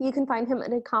MacLeod. You can find him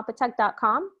at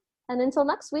incompetech.com. And until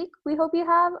next week, we hope you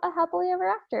have a happily ever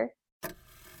after.